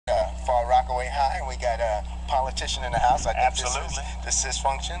for Rockaway High, and we got a politician in the house. I think Absolutely. This is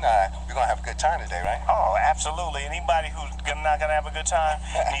function. We're going to have a good time today, right? Oh, absolutely. Anybody who's not going to have a good time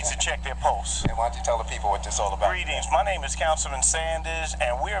needs to check their pulse. And why don't you tell the people what this is all about? Greetings. My name is Councilman Sanders,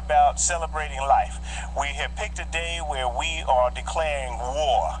 and we're about celebrating life. We have picked a day where we are declaring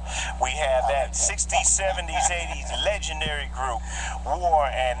war. We have that 60s, 70s, 80s legendary group, War,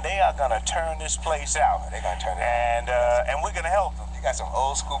 and they are going to turn this place out. They're going to turn it out. And we're going to help them. You got some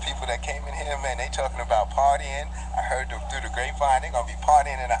old school people that came in here, man. They talking about partying. I heard them through the grapevine. They're going to be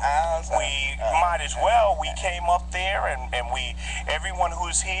partying in the aisles. We might as well. We came up there, and everyone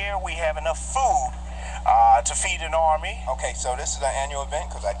who's here, we have enough food to feed an army. Okay, so this is an annual event?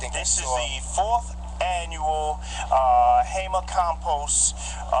 Because I think this is the 4th annual Hamer Compost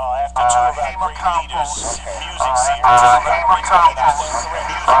after two of our great leaders music series.